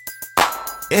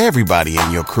Everybody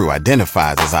in your crew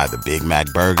identifies as either Big Mac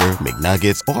Burger,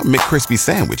 McNuggets, or McCrispy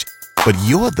Sandwich. But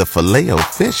you're the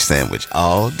Filet-O-Fish Sandwich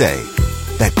all day.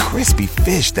 That crispy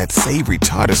fish, that savory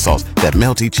tartar sauce, that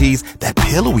melty cheese, that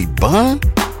pillowy bun.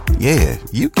 Yeah,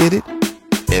 you get it.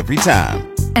 Every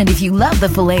time. And if you love the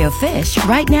Filet-O-Fish,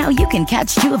 right now you can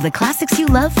catch two of the classics you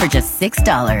love for just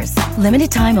 $6.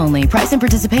 Limited time only. Price and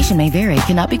participation may vary.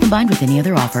 Cannot be combined with any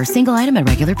other offer. Single item at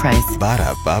regular price.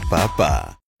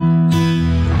 Ba-da-ba-ba-ba.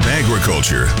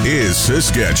 Agriculture is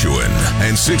Saskatchewan,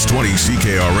 and 620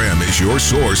 CKRM is your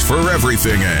source for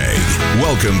everything ag.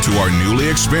 Welcome to our newly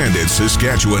expanded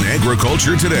Saskatchewan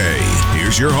Agriculture Today.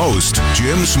 Here's your host,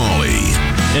 Jim Smalley.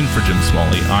 In for Jim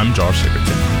Smalley, I'm Josh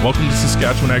Sigurdson. Welcome to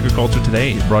Saskatchewan Agriculture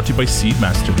Today, brought to you by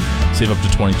Seedmaster. Save up to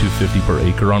 $22.50 per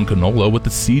acre on canola with the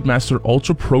Seedmaster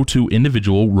Ultra Pro 2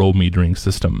 individual row metering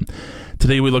system.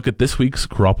 Today we look at this week's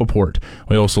crop report.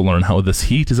 We also learn how this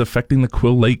heat is affecting the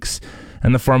Quill Lakes,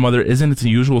 and the farm weather is in its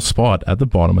usual spot at the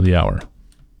bottom of the hour.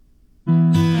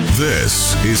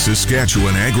 This is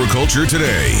Saskatchewan Agriculture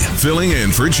Today. Filling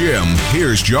in for Jim,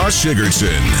 here's Josh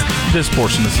Sigurdson. This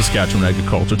portion of Saskatchewan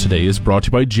Agriculture Today is brought to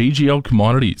you by JGL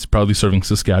Commodities, proudly serving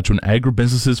Saskatchewan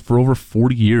agribusinesses for over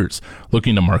 40 years.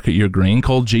 Looking to market your grain?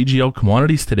 Call JGL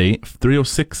Commodities today,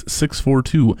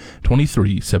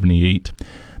 306-642-2378.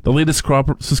 The latest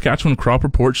Saskatchewan crop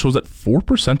report shows that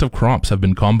 4% of crops have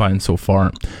been combined so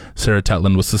far. Sarah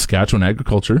Tetland with Saskatchewan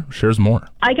Agriculture shares more.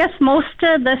 I guess most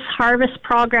of this harvest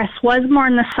progress was more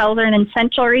in the southern and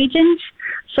central regions.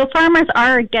 So farmers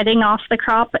are getting off the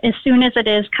crop as soon as it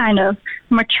is kind of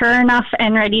mature enough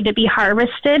and ready to be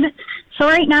harvested. So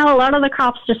right now, a lot of the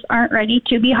crops just aren't ready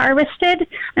to be harvested.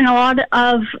 And a lot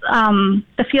of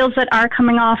the fields that are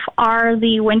coming off are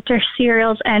the winter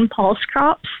cereals and pulse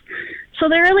crops. So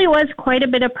there really was quite a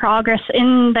bit of progress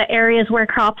in the areas where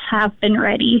crops have been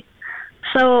ready.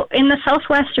 So in the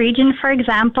southwest region, for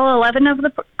example, 11 of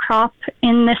the crop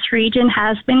in this region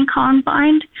has been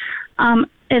combined,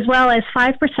 as well as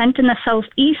 5% in the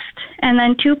southeast, and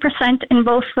then 2% in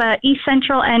both the east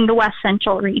central and west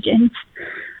central regions.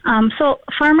 So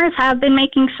farmers have been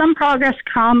making some progress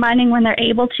combining when they're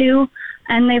able to,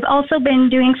 and they've also been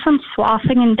doing some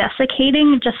swathing and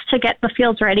desiccating just to get the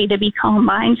fields ready to be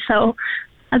combined. So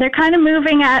they're kind of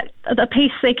moving at the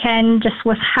pace they can just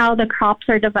with how the crops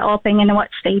are developing and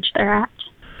what stage they're at.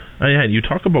 Yeah, you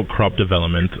talk about crop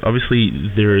development. Obviously,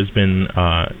 there has been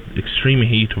extreme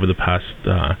heat over the past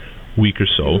week or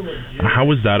so. How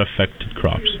has that affected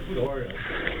crops?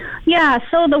 Yeah,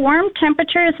 so the warm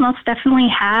temperatures most definitely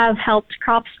have helped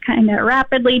crops kind of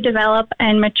rapidly develop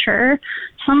and mature.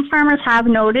 Some farmers have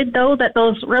noted, though, that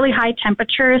those really high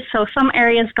temperatures, so some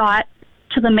areas got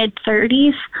to the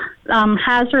mid-30s,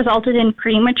 has resulted in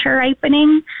premature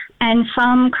ripening, and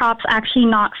some crops actually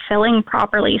not filling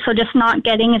properly, so just not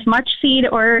getting as much seed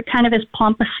or kind of as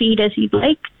plump a seed as you'd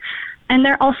like. And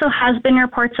there also has been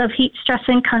reports of heat stress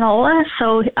in canola,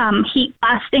 so heat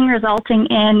blasting resulting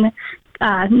in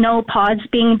no pods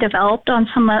being developed on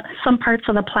some parts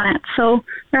of the plant. So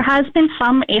there has been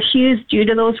some issues due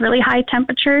to those really high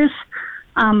temperatures,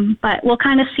 but we'll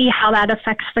kind of see how that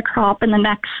affects the crop in the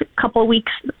next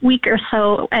week or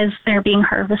so as they're being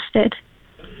harvested.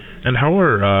 And how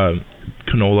are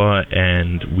canola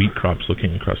and wheat crops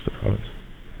looking across the province?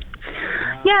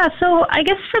 Yeah, so I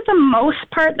guess for the most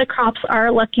part, the crops are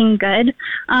looking good.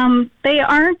 They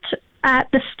aren't at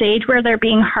the stage where they're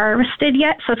being harvested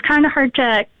yet, so it's kind of hard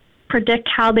to predict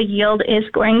how the yield is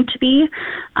going to be.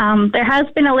 There has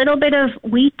been a little bit of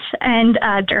wheat and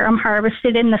durum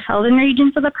harvested in the southern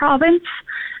regions of the province,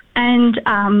 and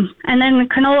then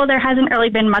canola, there hasn't really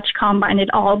been much combine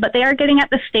at all, but they are getting at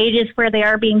the stages where they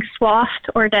are being swathed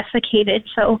or desiccated.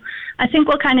 So I think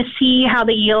we'll kind of see how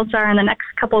the yields are in the next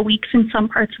couple of weeks in some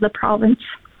parts of the province.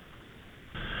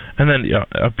 And then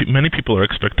many people are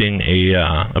expecting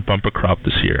a bumper crop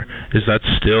this year. Is that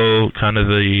still kind of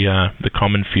the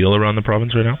common feel around the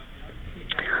province right now?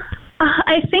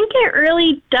 I think it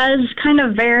really does kind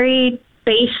of vary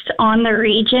based on the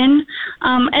region.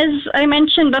 As I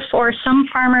mentioned before, some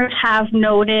farmers have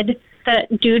noted that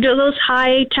due to those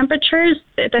high temperatures,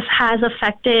 this has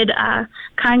affected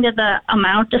kind of the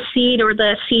amount of seed or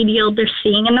the seed yield they're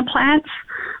seeing in the plants.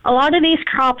 A lot of these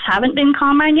crops haven't been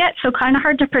combined yet, so kind of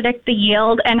hard to predict the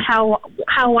yield and how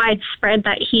widespread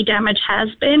that heat damage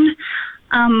has been.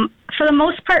 For the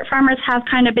most part, farmers have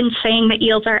kind of been saying that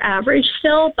yields are average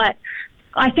still, but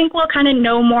I think we'll kind of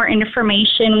know more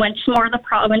information once more of the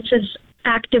province is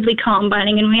actively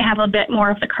combining and we have a bit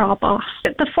more of the crop off.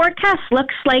 The forecast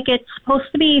looks like it's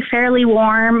supposed to be fairly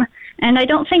warm And I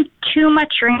don't think too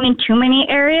much rain in too many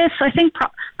areas. So I think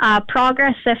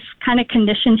progress, if kind of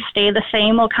conditions stay the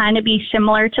same, will kind of be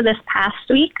similar to this past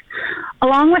week.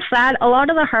 Along with that, a lot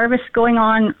of the harvest going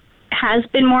on has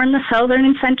been more in the southern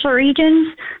and central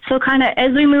regions. So kind of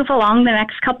as we move along the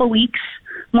next couple weeks,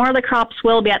 more of the crops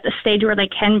will be at the stage where they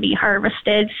can be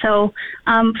harvested. So,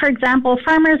 for example,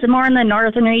 farmers more in the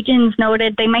northern regions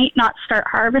noted they might not start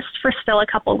harvest for still a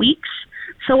couple weeks.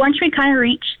 So once we kind of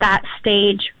reach that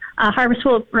stage, harvest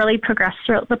will really progress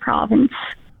throughout the province.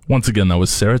 Once again, that was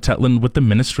Sarah Tetland with the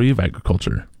Ministry of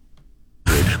Agriculture.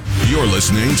 You're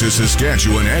listening to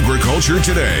Saskatchewan Agriculture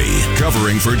Today.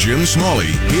 Covering for Jim Smalley,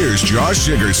 here's Josh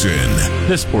Sigurdson.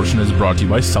 This portion is brought to you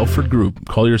by Salford Group.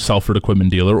 Call your Salford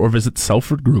equipment dealer or visit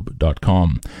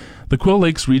salfordgroup.com. The Quill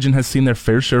Lakes region has seen their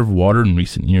fair share of water in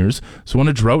recent years, so when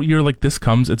a drought year like this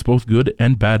comes, it's both good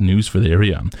and bad news for the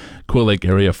area. Quill Lake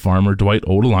area farmer Dwight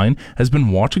Odeline has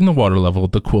been watching the water level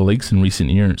at the Quill Lakes in recent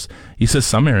years. He says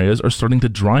some areas are starting to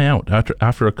dry out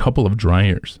after a couple of dry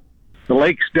years. The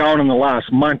lake's down in the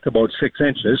last month about 6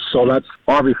 inches, so that's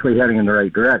obviously heading in the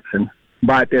right direction.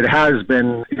 But it has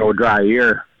been, a dry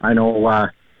year. I know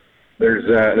there's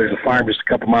a farm just a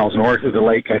couple miles north of the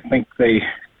lake. I think they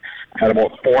had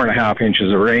about 4.5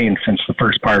 inches of rain since the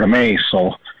first part of May,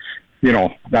 so,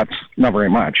 that's not very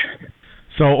much.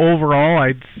 So overall,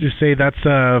 I'd just say that's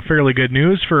fairly good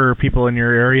news for people in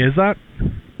your area, is that?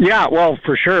 Yeah, well,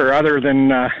 for sure, other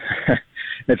than...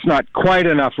 it's not quite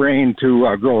enough rain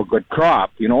to grow a good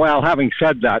crop. Well, having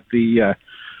said that,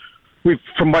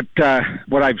 from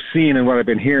what I've seen and what I've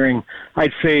been hearing,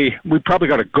 I'd say we probably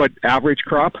got a good average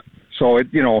crop. So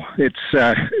it's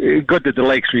good that the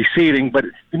lake's receding, but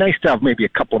it'd be nice to have maybe a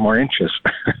couple more inches.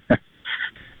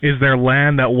 Is there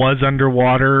land that was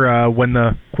underwater when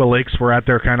the Quill Lakes were at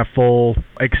their kind of full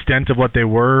extent of what they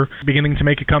were beginning to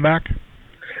make a comeback?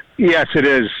 Yes, it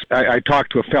is. I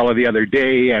talked to a fellow the other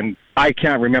day, and I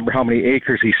can't remember how many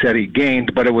acres he said he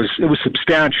gained, but it was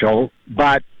substantial.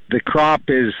 But the crop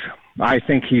is, I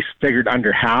think he's figured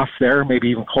under half there, maybe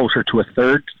even closer to a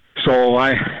third. So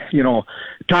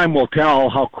time will tell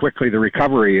how quickly the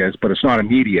recovery is, but it's not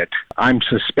immediate. I'm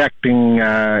suspecting,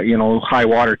 high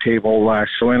water table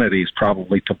salinity is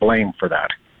probably to blame for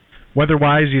that.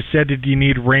 Weather-wise, you said that you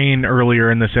need rain earlier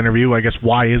in this interview. I guess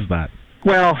why is that?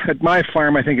 Well, at my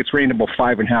farm, I think it's rained about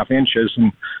 5.5 inches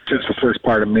since the first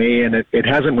part of May, and it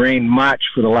hasn't rained much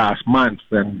for the last month.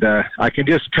 And I can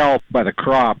just tell by the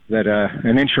crop that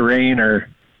an inch of rain or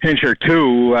inch or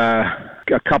two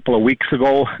a couple of weeks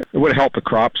ago, it would have helped the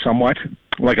crop somewhat.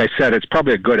 Like I said, it's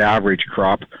probably a good average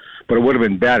crop, but it would have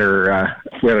been better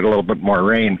if we had a little bit more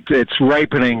rain. It's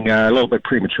ripening a little bit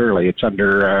prematurely. It's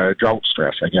under drought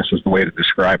stress, I guess is the way to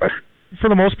describe it. For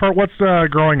the most part, what's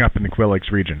growing up in the Quill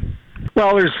Lakes region?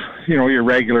 Well, there's, your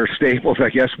regular staples, I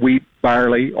guess, wheat,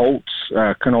 barley, oats,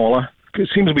 canola. There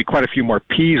seems to be quite a few more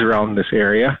peas around this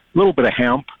area. A little bit of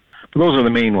hemp. But those are the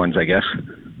main ones, I guess.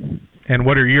 And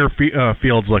what are your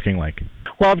fields looking like?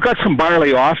 Well, I've got some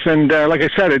barley off, and like I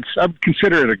said, I'd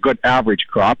consider it a good average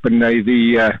crop, and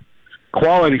the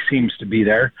quality seems to be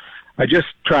there. I just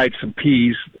tried some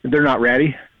peas. They're not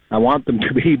ready. I want them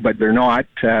to be, but they're not.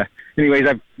 Anyways,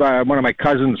 one of my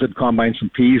cousins had combined some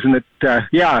peas, and it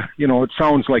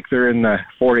sounds like they're in the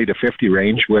 40 to 50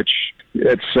 range, which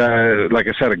it's, like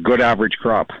I said, a good average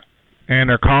crop. And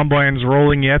are combines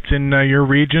rolling yet in your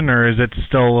region, or is it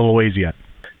still a little ways yet?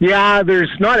 Yeah,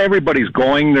 not everybody's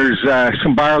going. There's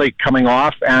some barley coming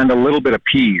off and a little bit of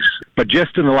peas, but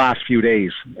just in the last few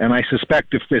days. And I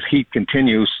suspect if this heat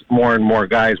continues, more and more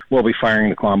guys will be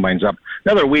firing the combines up.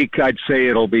 Another week, I'd say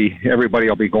everybody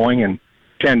will be going, and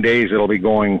 10 days it'll be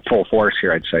going full force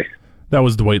here, I'd say. That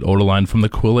was Dwight Odeline from the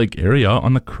Quill Lake area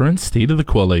on the current state of the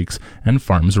Quill Lakes and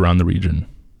farms around the region.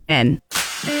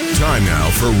 Time now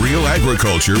for Real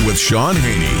Agriculture with Sean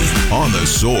Haney on The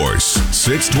Source,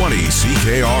 620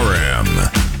 CKRM.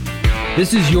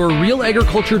 This is your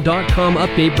RealAgriculture.com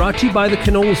update brought to you by the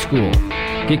Canola School.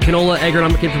 Get canola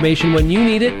agronomic information when you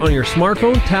need it on your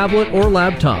smartphone, tablet, or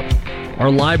laptop. Our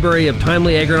library of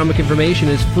timely agronomic information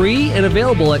is free and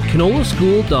available at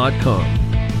canolaschool.com.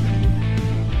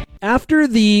 After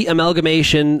the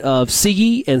amalgamation of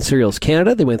Siggy and Cereals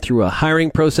Canada, they went through a hiring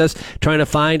process trying to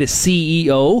find a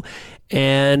CEO,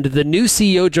 and the new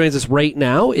CEO joins us right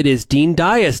now. It is Dean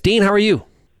Dias. Dean, how are you?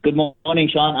 Good morning,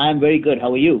 Sean. I'm very good.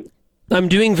 How are you? I'm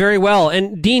doing very well.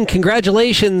 And Dean,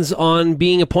 congratulations on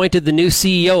being appointed the new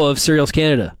CEO of Cereals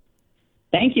Canada.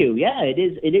 Thank you. Yeah, it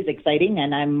is exciting,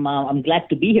 and I'm glad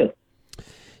to be here.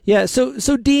 Yeah.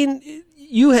 So Dean,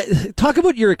 talk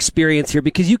about your experience here,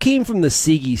 because you came from the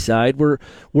Sigi side. We're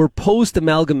post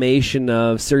amalgamation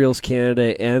of Cereals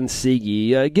Canada and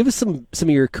Sigi. Give us some of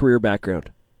your career background.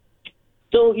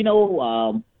 So,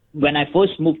 when I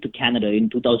first moved to Canada in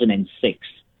 2006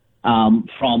 from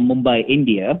Mumbai,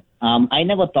 India, I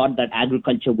never thought that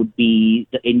agriculture would be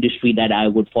the industry that I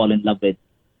would fall in love with.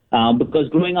 Because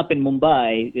growing up in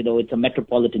Mumbai, it's a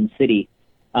metropolitan city.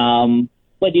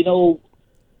 But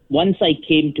once I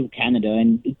came to Canada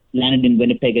and landed in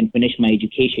Winnipeg and finished my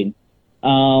education,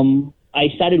 I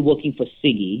started working for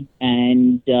Sigi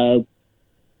and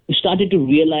started to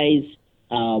realize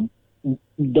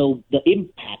the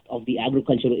impact of the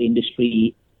agricultural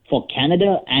industry for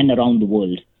Canada and around the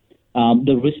world.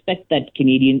 The respect that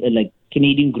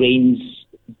Canadian grains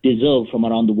deserve from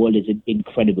around the world is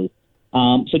incredible.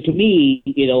 So to me,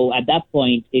 at that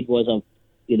point, it was a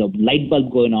light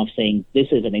bulb going off saying this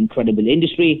is an incredible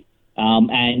industry.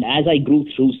 And as I grew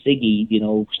through Sigi,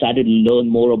 started to learn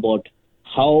more about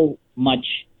how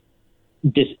much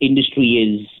this industry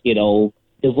is,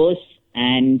 diverse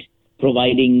and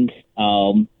providing,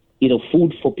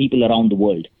 food for people around the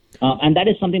world. And that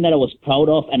is something that I was proud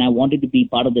of, and I wanted to be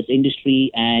part of this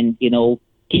industry and,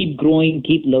 keep growing,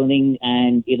 keep learning,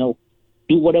 and, do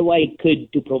whatever I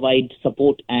could to provide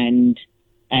support and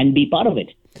be part of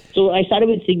it. So I started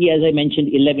with Sigi, as I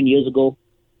mentioned, 11 years ago.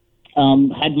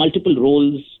 Had multiple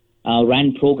roles,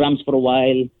 ran programs for a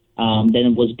while,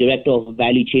 then was director of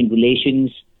value chain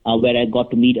relations, where I got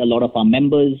to meet a lot of our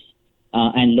members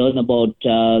and learn about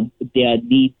their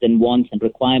needs and wants and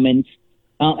requirements.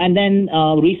 And then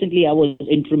recently I was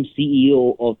interim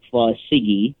CEO of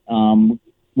Sigi,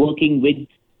 working with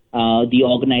the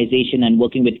organization and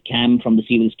working with Cam from the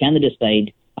Cereals Canada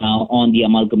side on the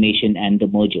amalgamation and the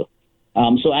merger.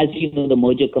 So as you know, the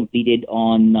merger completed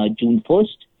on June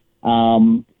 1st.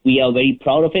 We are very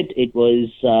proud of it. It was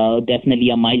definitely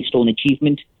a milestone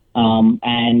achievement.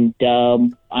 And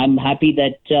I'm happy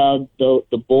that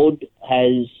the board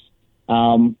has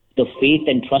the faith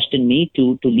and trust in me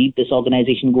to lead this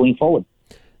organization going forward.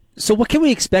 So what can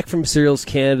we expect from Cereals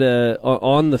Canada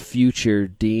on the future,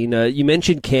 Dean? You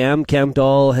mentioned Cam. Cam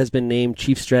Dahl has been named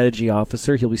Chief Strategy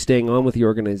Officer. He'll be staying on with the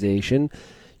organization.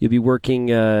 You'll be working,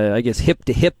 hip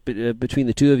to hip between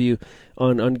the two of you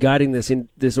on guiding this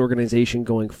organization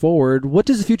going forward. What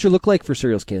does the future look like for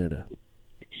Cereals Canada?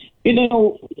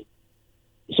 So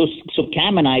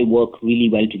Cam and I work really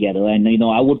well together, and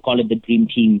I would call it the dream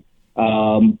team.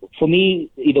 For me,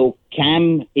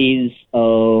 Cam is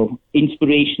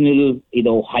inspirational,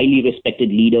 highly respected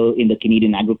leader in the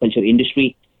Canadian agriculture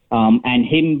industry, and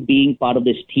him being part of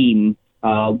this team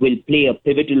will play a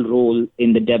pivotal role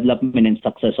in the development and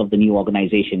success of the new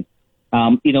organization.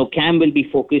 Cam will be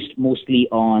focused mostly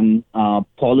on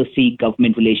policy,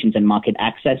 government relations, and market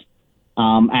access.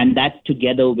 And that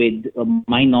together with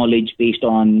my knowledge based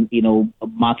on,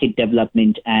 market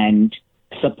development and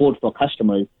support for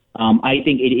customers, I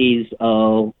think it is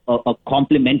a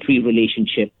complementary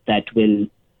relationship that will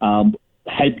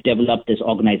help develop this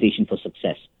organization for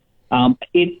success.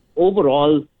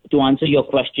 Overall, to answer your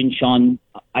question, Sean,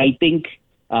 I think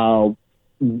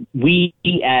we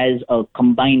as a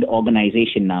combined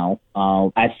organization now,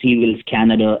 as Cereals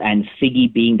Canada and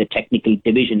Sigi being the technical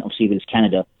division of Cereals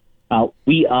Canada,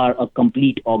 we are a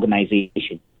complete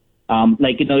organization.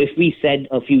 If we said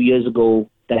a few years ago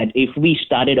that if we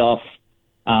started off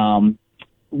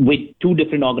with two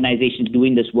different organizations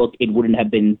doing this work, it wouldn't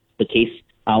have been the case.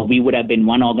 We would have been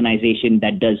one organization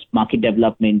that does market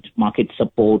development, market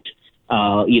support,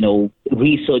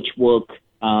 research work.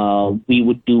 We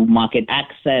would do market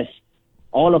access,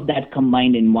 all of that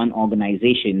combined in one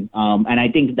organization. And I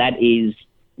think that is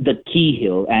the key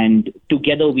here. And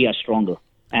together we are stronger.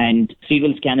 And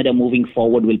Cereals Canada moving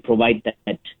forward will provide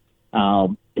that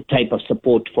type of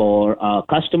support for our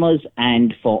customers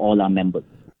and for all our members.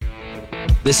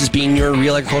 This has been your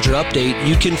Real Agriculture Update.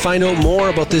 You can find out more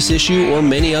about this issue or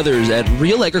many others at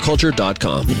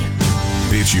realagriculture.com.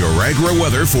 It's your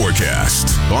agri-weather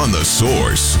forecast on The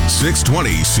Source, 620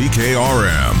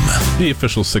 CKRM. The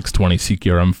official 620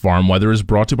 CKRM farm weather is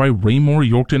brought to you by Raymore,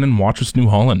 Yorkton, and Watrous, New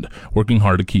Holland, working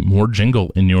hard to keep more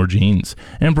jingle in your jeans.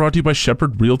 And brought to you by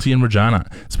Shepherd Realty in Regina,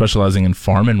 specializing in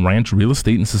farm and ranch real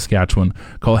estate in Saskatchewan.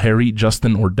 Call Harry,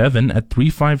 Justin, or Devin at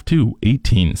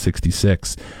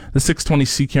 352-1866. The 620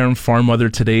 CKRM farm weather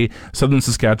today, southern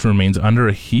Saskatchewan remains under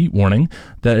a heat warning.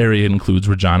 That area includes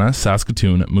Regina,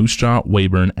 Saskatoon, Moose Jaw,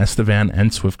 Weyburn, Estevan,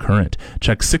 and Swift Current.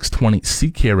 Check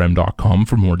 620ckrm.com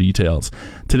for more details.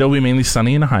 Today will be mainly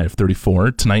sunny and a high of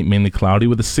 34. Tonight, mainly cloudy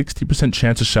with a 60%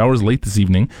 chance of showers late this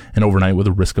evening, and overnight with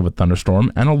a risk of a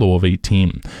thunderstorm and a low of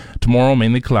 18. Tomorrow,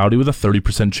 mainly cloudy with a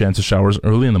 30% chance of showers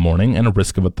early in the morning and a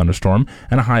risk of a thunderstorm,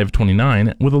 and a high of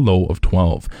 29 with a low of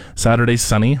 12. Saturday,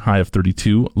 sunny, high of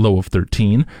 32, low of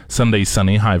 13. Sunday,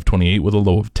 sunny, high of 28 with a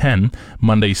low of 10.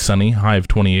 Monday, sunny, high of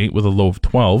 28 with a low of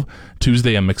 12.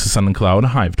 Tuesday, a mix of sun and cloud, a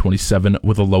high of 27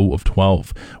 with a low of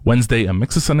 12. Wednesday, a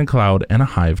mix of sun and cloud and a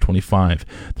high of 25.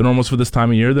 The normals for this time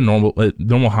of year, the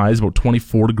normal high is about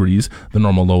 24 degrees. The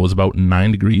normal low is about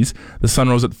 9 degrees. The sun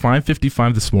rose at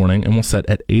 5:55 this morning and will set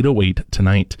at 8:08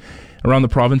 tonight. Around the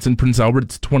province in Prince Albert,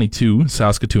 it's 22.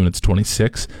 Saskatoon, it's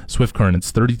 26. Swift Current,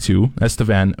 it's 32.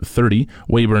 Estevan, 30.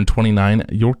 Weyburn, 29.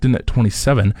 Yorkton, at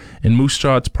 27. In Moose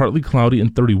Jaw, it's partly cloudy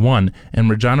and 31. And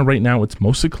Regina, right now, it's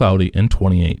mostly cloudy and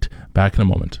 28. Back in a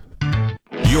moment.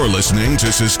 You're listening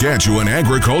to Saskatchewan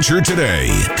Agriculture Today.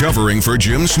 Covering for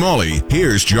Jim Smalley,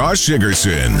 here's Josh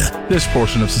Sigurdson. This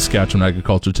portion of Saskatchewan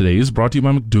Agriculture Today is brought to you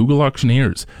by McDougall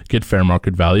Auctioneers. Get fair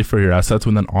market value for your assets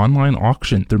with an online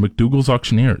auction through McDougall's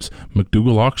Auctioneers,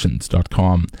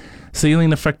 McDougallAuctions.com.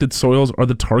 Saline-affected soils are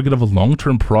the target of a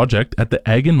long-term project at the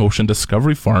Ag in Motion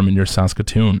Discovery Farm in near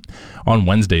Saskatoon. On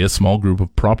Wednesday, a small group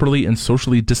of properly and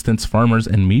socially distanced farmers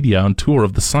and media on tour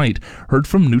of the site heard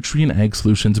from Nutrient Ag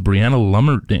Solutions' Brianna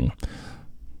Lummerding.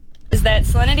 Is that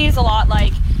salinity is a lot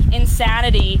like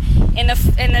insanity in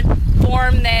the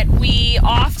form that we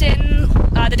often,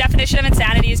 the definition of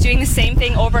insanity is doing the same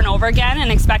thing over and over again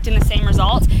and expecting the same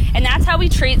results. And that's how we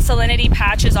treat salinity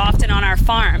patches often on our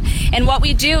farm. And what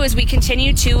we do is we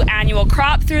continue to annual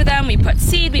crop through them. We put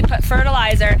seed, we put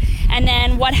fertilizer, and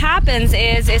then what happens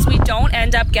is we don't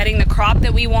end up getting the crop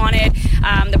that we wanted.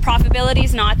 The profitability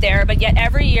is not there, but yet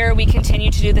every year we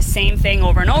continue to do the same thing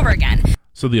over and over again.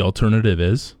 So the alternative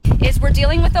is we're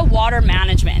dealing with the water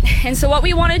management. And so what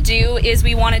we want to do is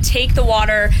we want to take the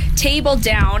water table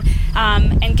down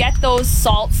and get those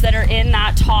salts that are in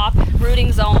that top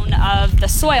rooting zone of the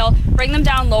soil, bring them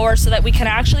down lower so that we can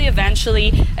actually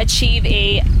eventually achieve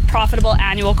a profitable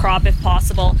annual crop if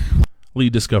possible.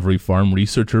 Lead Discovery Farm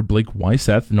researcher Blake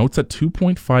Wyseth notes that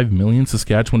 2.5 million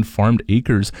Saskatchewan farmed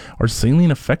acres are saline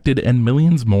affected and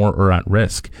millions more are at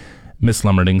risk. Miss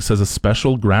Lummerding says a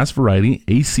special grass variety,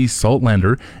 AC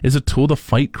Saltlander, is a tool to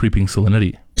fight creeping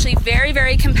salinity. Actually very,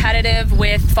 very competitive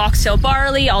with foxtail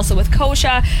barley, also with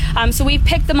kochia. So we've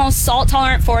picked the most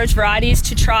salt-tolerant forage varieties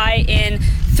to try in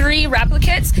 3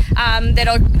 replicates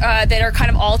that are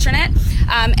kind of alternate.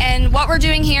 And what we're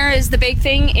doing here is the big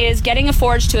thing is getting a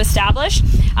forage to establish,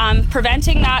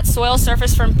 preventing that soil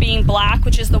surface from being black,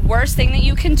 which is the worst thing that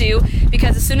you can do,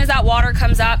 because as soon as that water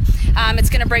comes up,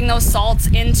 it's going to bring those salts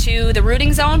into the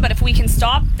rooting zone. But if we can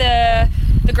stop the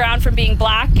ground from being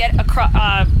black, get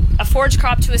a forage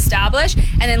crop to establish,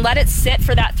 and then let it sit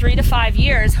for that 3 to 5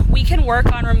 years, we can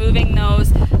work on removing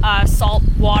those salt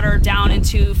water down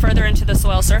further into the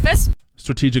soil surface.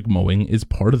 Strategic mowing is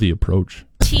part of the approach.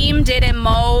 Team did a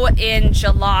mow in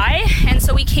July, and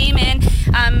so we came in.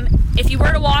 If you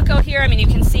were to walk out here, you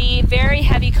can see very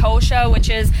heavy kochia, which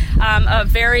is a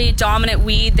very dominant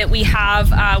weed that we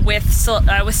have with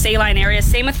saline areas.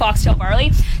 Same with foxtail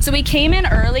barley. So we came in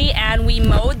early and we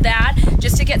mowed that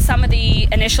just to get some of the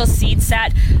initial seed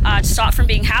set to stop from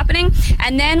being happening.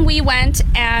 And then we went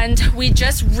and we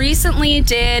just recently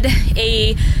did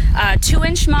a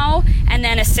 2-inch mow and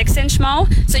then a 6-inch mow.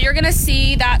 So you're going to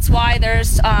see that's why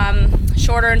there's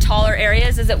shorter and taller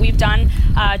areas, is that we've done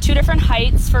 2 different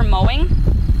heights for mowing.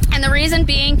 And the reason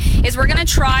being is we're going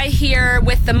to try here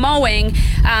with the mowing,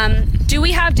 do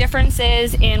we have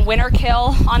differences in winter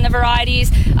kill on the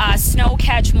varieties, snow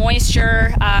catch,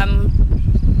 moisture,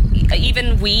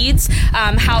 even weeds,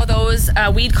 how those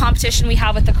weed competition we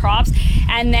have with the crops,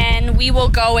 and then we will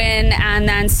go in and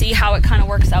then see how it kind of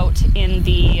works out in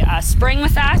the spring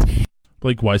with that.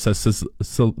 Blake Wyseth says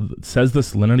the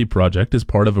Salinity Project is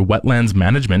part of a wetlands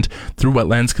management through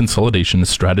wetlands consolidation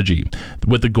strategy,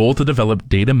 with the goal to develop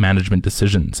data management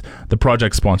decisions. The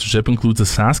project sponsorship includes the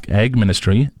Sask Ag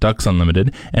Ministry, Ducks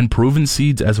Unlimited, and Proven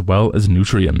Seeds, as well as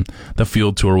Nutrien. The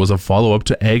field tour was a follow-up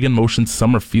to Ag in Motion's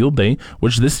Summer Field Day,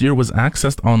 which this year was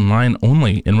accessed online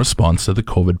only in response to the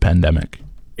COVID pandemic.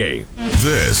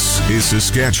 This is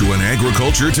Saskatchewan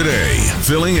Agriculture Today.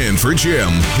 Filling in for Jim,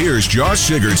 here's Josh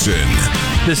Sigurdson.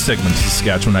 This segment of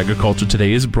Saskatchewan Agriculture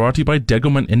Today is brought to you by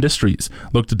Degelman Industries.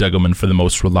 Look to Degelman for the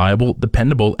most reliable,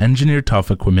 dependable, engineered-tough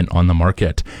equipment on the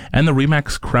market. And the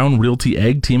Remax Crown Realty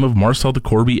Ag team of Marcel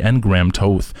DeCorby and Graham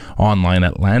Toth. Online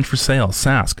at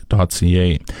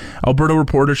landforSaleSask.ca. Alberta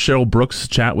reporter Cheryl Brooks'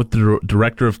 chat with the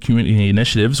Director of Community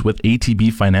Initiatives with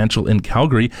ATB Financial in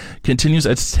Calgary continues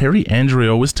as Terry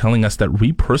Andrio was telling us that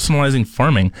repersonalizing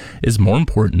farming is more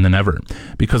important than ever,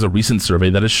 because a recent survey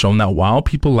that has shown that while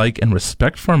people like and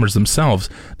respect farmers themselves,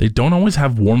 they don't always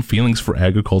have warm feelings for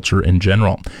agriculture in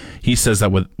general. He says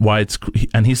that why it's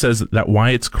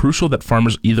crucial that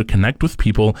farmers either connect with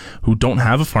people who don't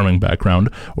have a farming background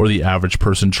or the average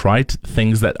person try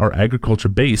things that are agriculture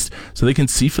based so they can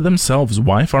see for themselves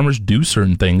why farmers do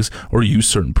certain things or use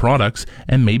certain products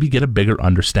and maybe get a bigger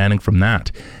understanding from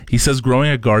that. He says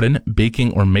growing a garden,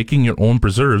 baking, or making your own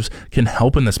preserves can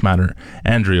help in this matter.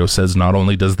 Andrio says not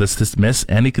only does this dismiss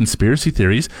any conspiracy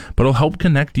theories, but it'll help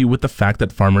connect you with the fact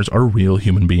that farmers are real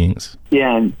human beings.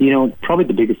 Yeah, and probably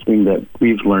the biggest thing that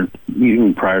we've learned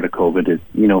even prior to COVID is,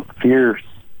 fear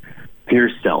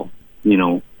sells.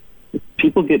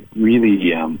 People get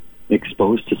really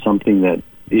exposed to something that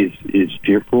is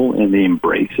fearful, and they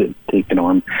embrace it, take it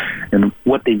on. And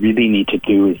what they really need to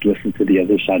do is listen to the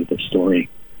other side of the story.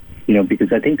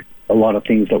 Because I think a lot of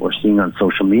things that we're seeing on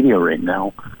social media right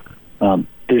now,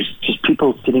 there's just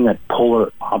people sitting at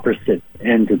polar opposite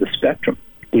ends of the spectrum.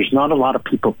 There's not a lot of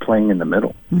people playing in the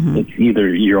middle. Mm-hmm. It's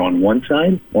either you're on one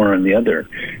side or on the other.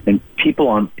 And people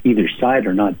on either side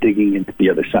are not digging into the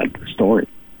other side of the story.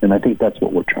 And I think that's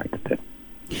what we're trying to do.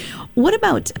 What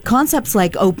about concepts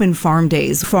like open farm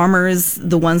days? Farmers,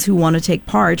 the ones who want to take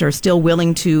part, are still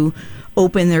willing to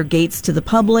open their gates to the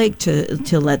public,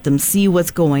 to let them see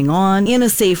what's going on in a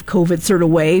safe COVID sort of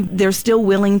way. They're still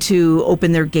willing to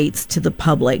open their gates to the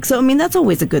public. So, that's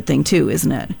always a good thing too,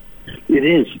 isn't it? It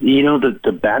is.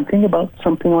 The bad thing about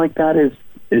something like that is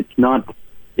it's not,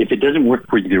 if it doesn't work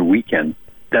for your weekend,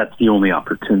 that's the only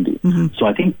opportunity. Mm-hmm. So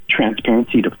I think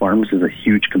transparency to farms is a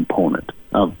huge component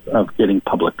of getting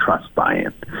public trust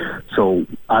buy-in. So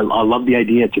I love the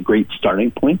idea. It's a great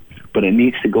starting point, but it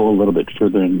needs to go a little bit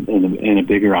further in a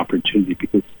bigger opportunity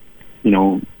because,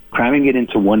 cramming it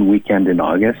into one weekend in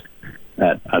August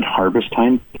at harvest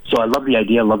time. So I love the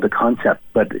idea, I love the concept,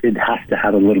 but it has to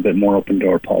have a little bit more open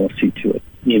door policy to it.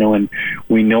 And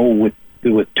we know with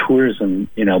tourism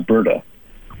in Alberta,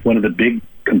 one of the big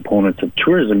components of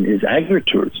tourism is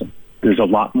agritourism. There's a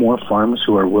lot more farms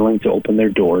who are willing to open their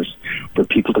doors for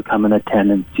people to come and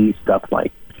attend and see stuff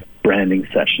like branding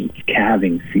sessions,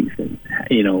 calving season.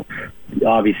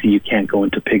 Obviously you can't go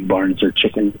into pig barns or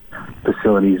chicken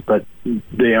facilities, but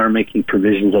they are making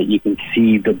provisions that you can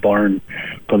see the barn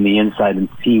from the inside and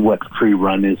see what free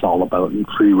run is all about and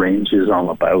free range is all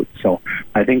about. So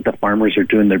I think the farmers are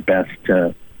doing their best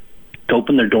to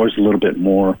open their doors a little bit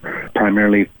more,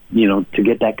 primarily, to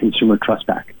get that consumer trust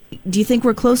back. Do you think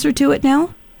we're closer to it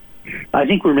now? I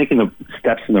think we're making the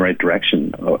steps in the right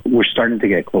direction. We're starting to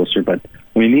get closer, but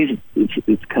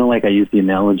it's kind of like I use the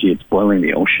analogy, it's boiling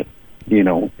the ocean.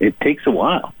 It takes a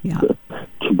while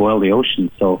to boil the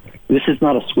ocean. So this is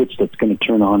not a switch that's going to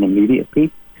turn on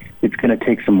immediately. It's going to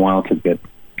take some while to get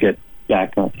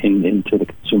back into the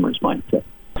consumer's mindset.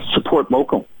 Support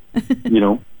local.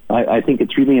 I think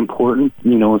it's really important,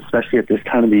 especially at this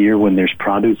time of the year when there's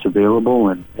produce available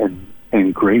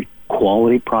and great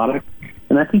quality product.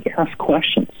 And I think ask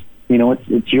questions.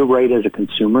 It's your right as a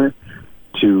consumer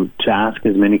to ask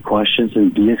as many questions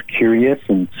and be as curious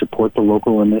and support the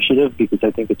local initiative because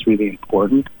I think it's really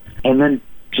important. And then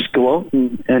just go out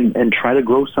and try to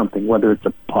grow something, whether it's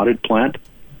a potted plant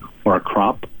or a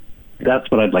crop. That's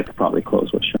what I'd like to probably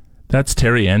close with. That's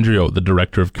Terry Andrio, the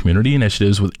Director of Community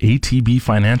Initiatives with ATB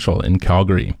Financial in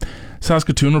Calgary.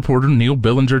 Saskatoon reporter Neil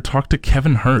Billinger talked to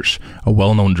Kevin Hirsch, a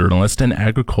well-known journalist and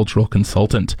agricultural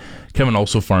consultant. Kevin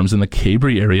also farms in the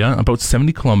Cabri area, about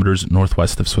 70 kilometers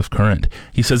northwest of Swift Current.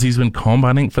 He says he's been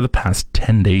combining for the past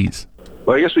 10 days.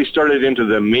 Well, I guess we started into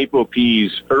the maple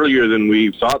peas earlier than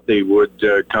we thought they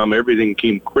would come. Everything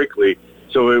came quickly.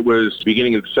 So it was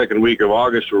beginning of the second week of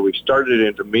August where we started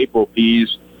into maple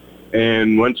peas.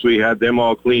 And once we had them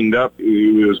all cleaned up,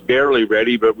 it was barely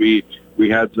ready, but we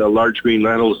had the large green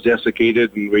lentils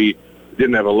desiccated, and we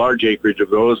didn't have a large acreage of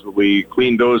those, but we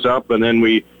cleaned those up, and then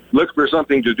we looked for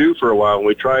something to do for a while. And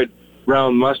we tried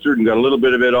brown mustard and got a little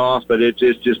bit of it off, but it's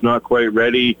just not quite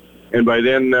ready. And by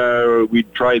then, we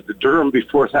tried the durum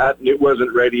before that, and it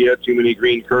wasn't ready yet, too many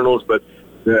green kernels. But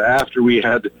after we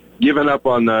had given up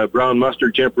on the brown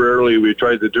mustard temporarily. We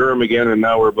tried the durum again, and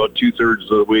now we're about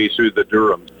 2/3 of the way through the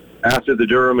durum. After the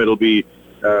durum, it'll be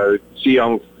see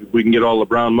how we can get all the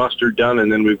brown mustard done,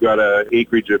 and then we've got an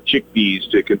acreage of chickpeas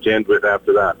to contend with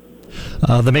after that.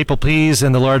 The maple peas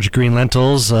and the large green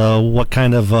lentils, what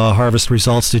kind of harvest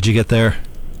results did you get there?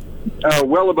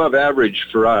 Well above average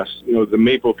for us. The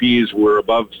maple peas were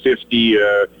above 50,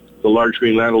 the large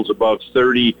green lentils above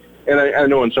 30. And I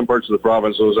know in some parts of the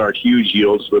province those aren't huge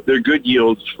yields, but they're good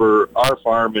yields for our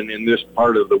farm and in this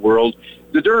part of the world.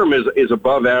 The durum is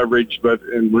above average,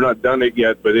 and we're not done it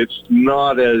yet, but it's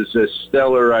not as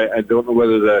stellar. I don't know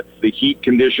whether the heat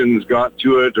conditions got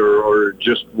to it or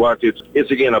just what.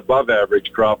 It's again above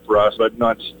average crop for us, but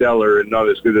not stellar and not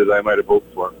as good as I might have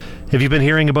hoped for. Have you been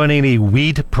hearing about any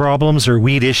weed problems or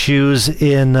weed issues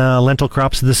in lentil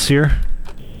crops this year?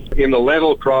 In the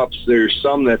lentil crops, there's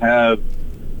some that have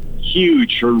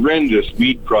huge, horrendous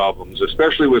weed problems,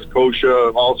 especially with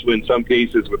kochia, also in some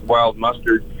cases with wild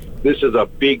mustard. This is a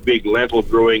big, big lentil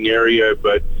growing area,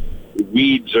 but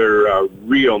weeds are a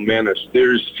real menace.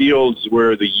 There's fields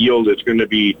where the yield is going to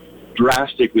be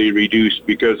drastically reduced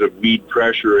because of weed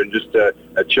pressure and just a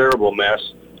terrible mess.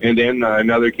 And then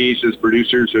in other cases,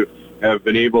 producers have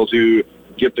been able to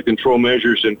get the control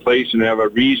measures in place and have a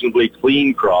reasonably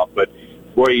clean crop. But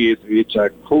boy, it's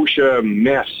a kochia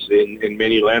mess in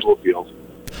many lentil fields.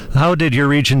 How did your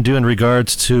region do in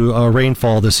regards to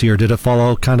rainfall this year? Did it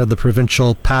follow kind of the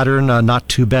provincial pattern? Not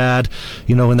too bad,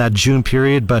 in that June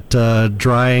period, but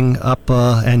drying up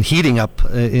and heating up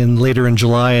later in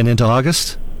July and into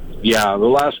August? Yeah, the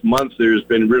last month there's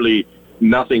been really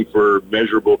nothing for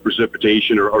measurable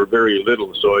precipitation or very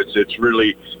little, so it's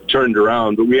really turned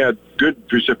around. But we had good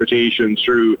precipitation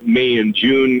through May and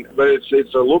June, but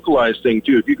it's a localized thing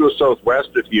too. If you go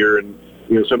southwest of here and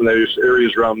some of those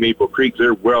areas around Maple Creek,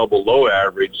 they're well below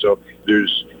average, so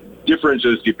there's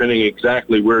differences depending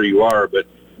exactly where you are. But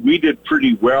we did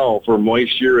pretty well for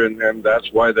moisture, and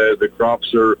that's why the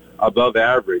crops are above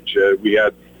average. We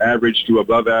had average to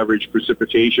above average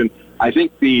precipitation. I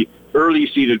think the early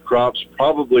seeded crops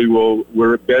probably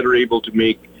were better able to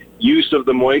make use of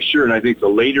the moisture, and I think the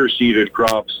later seeded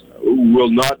crops will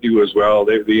not do as well.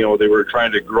 They were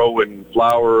trying to grow and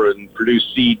flower and produce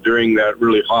seed during that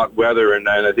really hot weather, and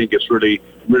I think it's really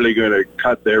going to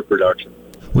cut their production.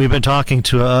 We've been talking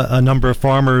to a number of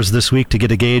farmers this week to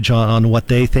get a gauge on what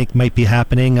they think might be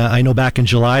happening. I know back in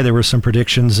July there were some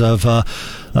predictions of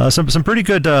some pretty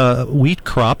good wheat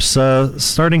crops.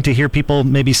 Starting to hear people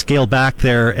maybe scale back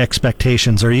their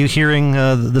expectations. Are you hearing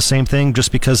the same thing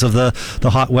just because of the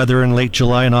hot weather in late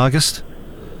July and August?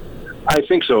 I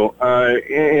think so,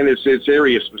 and it's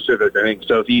area specific. I think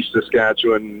southeast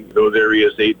Saskatchewan, those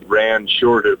areas, they ran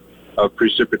short of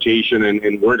precipitation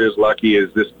and weren't as lucky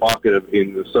as this pocket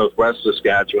in the southwest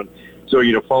Saskatchewan. So,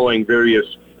 following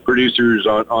various producers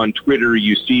on Twitter,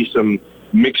 you see some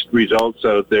mixed results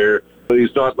out there.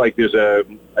 It's not like there's a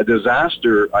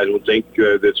disaster, I don't think,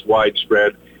 that's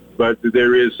widespread, but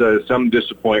there is some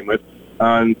disappointment.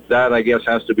 And that, I guess,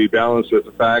 has to be balanced with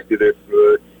the fact that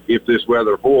if this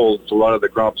weather holds, a lot of the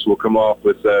crops will come off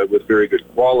with very good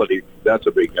quality. That's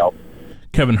a big help.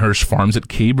 Kevin Hirsch farms at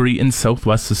Cabery in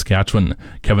southwest Saskatchewan.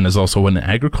 Kevin is also an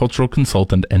agricultural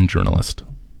consultant and journalist.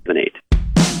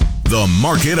 The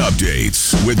Market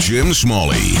Updates with Jim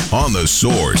Smalley on The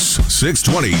Source,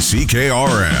 620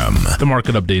 CKRM. The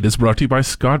Market Update is brought to you by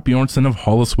Scott Bjornson of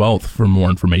Hollis Wealth. For more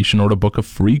information or to book a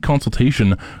free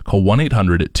consultation, call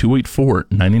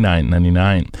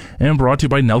 1-800-284-9999. And brought to you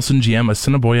by Nelson GM,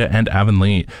 Assiniboia, and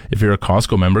Avonlea. If you're a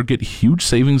Costco member, get huge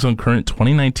savings on current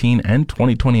 2019 and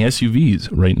 2020 SUVs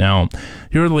right now.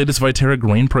 Here are the latest Viterra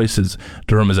grain prices.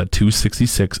 Durum is at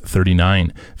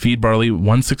 $266.39. Feed barley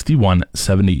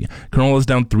 $161.70. Canola is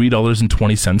down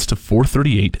 $3.20 to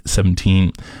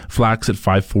 $438.17. Flax at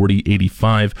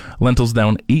 $540.85. Lentils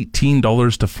down $18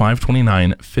 to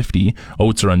 $529.50.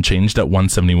 Oats are unchanged at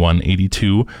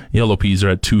 $171.82. Yellow peas are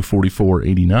at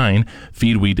 $244.89.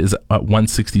 Feed wheat is at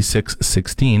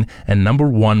 $166.16, and number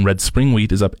one red spring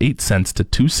wheat is up 8 cents to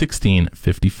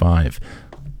 $216.55.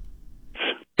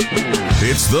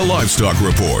 It's the Livestock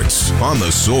Reports on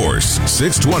The Source,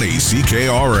 620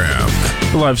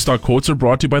 CKRM. The livestock quotes are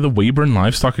brought to you by the Weyburn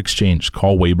Livestock Exchange.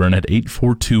 Call Weyburn at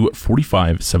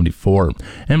 842-4574.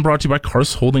 And brought to you by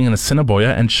Kars Holding in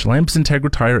Assiniboia and Schlamps Integra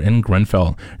Tire in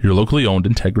Grenfell, your locally owned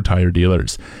Integra Tire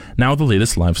dealers. Now the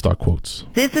latest livestock quotes.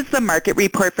 This is the market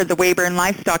report for the Weyburn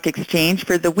Livestock Exchange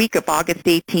for the week of August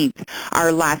 18th.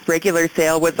 Our last regular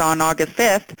sale was on August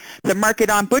 5th. The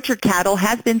market on butcher cattle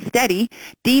has been steady.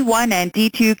 D1 and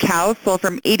and D2 cows sold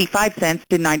from 85 cents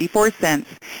to 94 cents.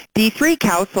 D3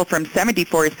 cows sold from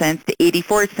 74 cents to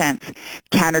 84 cents.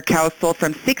 Canner cows sold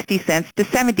from 60 cents to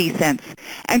 70 cents.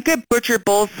 And good butcher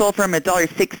bulls sold from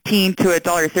 $1.16 to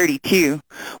 $1.32.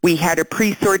 We had a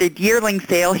pre-sorted yearling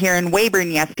sale here in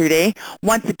Weyburn yesterday.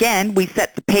 Once again, we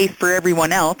set the pace for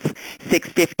everyone else.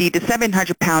 650 to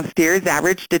 700 pound steers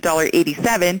averaged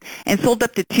 $1.87 and sold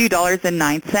up to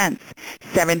 $2.09.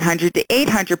 700 to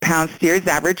 800 pound steers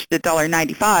averaged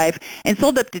 $1.95 and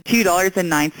sold up to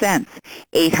 $2.09.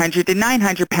 800 to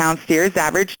 900 pound steers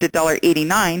averaged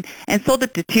 $1.89 and sold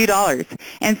up to $2.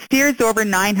 And steers over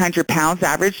 900 pounds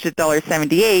averaged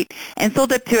 $1.78 and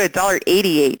sold up to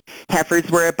 $1.88.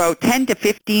 Heifers were about 10 to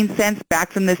 15 cents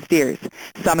back from the steers.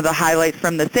 Some of the highlights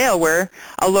from the sale were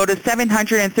a load of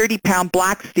 730-pound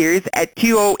black steers at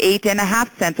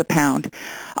 $2.08.5 cents a pound.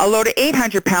 A load of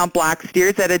 800-pound black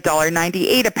steers at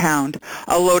 $1.98 a pound.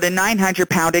 A load of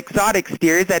 900-pound exotic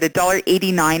steers at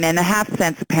 $1.89.5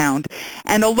 cents a pound.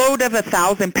 And a load of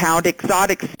 1,000-pound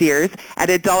exotic steers at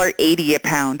 $1.80 a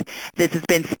pound. This has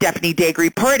been Stephanie Daig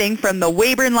reporting from the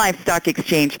Weyburn Livestock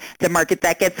Exchange, the market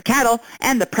that gets cattle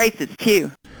and the prices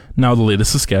too. Now the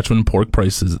latest Saskatchewan pork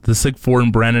prices. The Sig 4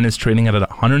 in Brandon is trading at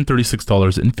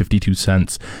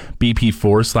 $136.52.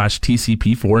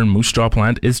 BP4/TCP4 in Moose Jaw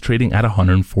Plant is trading at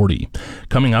 $140.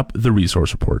 Coming up, the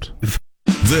resource report.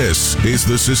 This is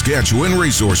the Saskatchewan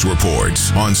Resource Report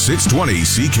on 620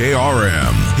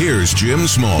 CKRM. Here's Jim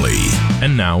Smalley.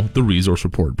 And now, the Resource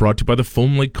Report, brought to you by the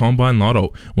Foam Lake Combine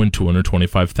Lotto. Win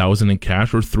 $225,000 in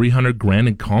cash or $300,000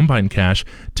 in combine cash.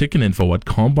 Ticket info at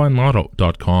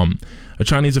combinelotto.com. A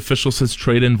Chinese official says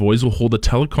trade envoys will hold a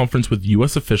teleconference with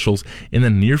U.S. officials in the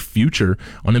near future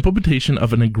on implementation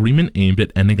of an agreement aimed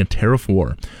at ending a tariff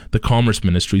war. The Commerce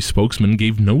Ministry spokesman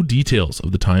gave no details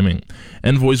of the timing.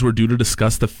 Envoys were due to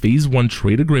discuss the Phase 1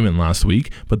 trade agreement last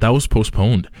week, but that was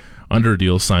postponed. Under a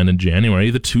deal signed in January,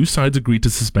 the two sides agreed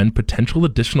to suspend potential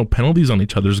additional penalties on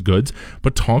each other's goods,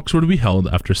 but talks were to be held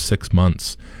after 6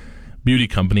 months. Beauty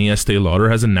company Estee Lauder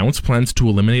has announced plans to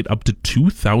eliminate up to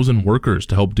 2,000 workers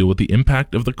to help deal with the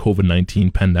impact of the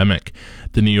COVID-19 pandemic.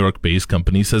 The New York-based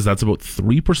company says that's about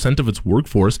 3% of its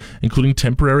workforce, including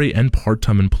temporary and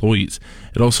part-time employees.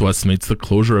 It also estimates the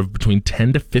closure of between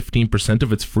 10 to 15%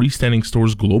 of its freestanding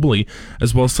stores globally,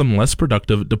 as well as some less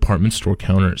productive department store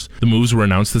counters. The moves were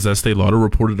announced as Estee Lauder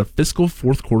reported a fiscal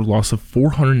fourth quarter loss of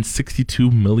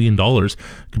 $462 million,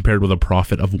 compared with a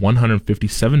profit of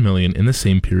 $157 million in the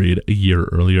same period a year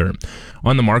earlier.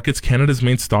 On the markets, Canada's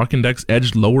main stock index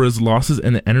edged lower as losses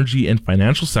in the energy and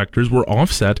financial sectors were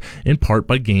offset in part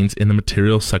by gains in the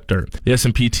materials sector. The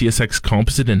S&P TSX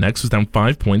Composite Index was down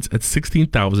 5 points at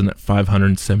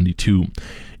 16,572.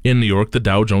 In New York, the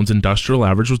Dow Jones Industrial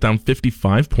Average was down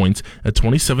 55 points at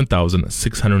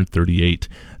 27,638.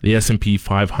 The S&P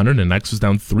 500 Index was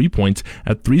down 3 points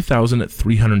at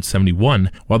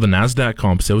 3,371, while the Nasdaq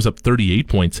Composite was up 38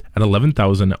 points at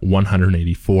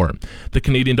 11,184. The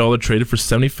Canadian dollar traded for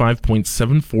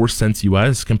 75.74 cents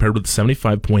U.S. compared with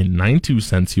 75.92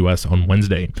 cents U.S. on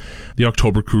Wednesday. The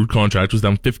October crude contract was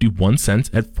down 51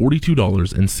 cents at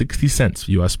 $42.60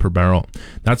 U.S. per barrel.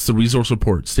 That's the resource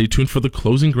report. Stay tuned for the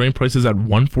closing grain prices at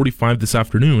 1:45 this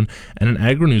afternoon and an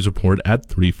agri-news report at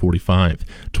 3:45.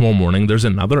 Tomorrow morning, there's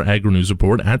another agri-news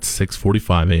report at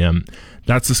 6:45 a.m.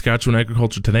 That's Saskatchewan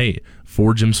Agriculture Today.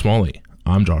 For Jim Smalley,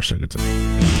 I'm Josh Sigurdson.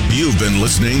 You've been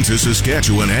listening to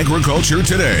Saskatchewan Agriculture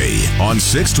Today on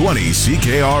 620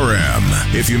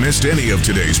 CKRM. If you missed any of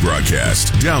today's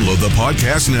broadcast, download the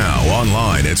podcast now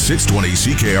online at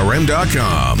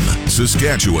 620ckrm.com.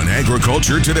 Saskatchewan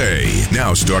Agriculture Today,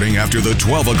 now starting after the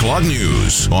 12 o'clock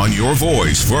news on your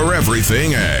voice for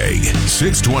everything ag.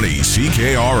 620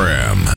 CKRM.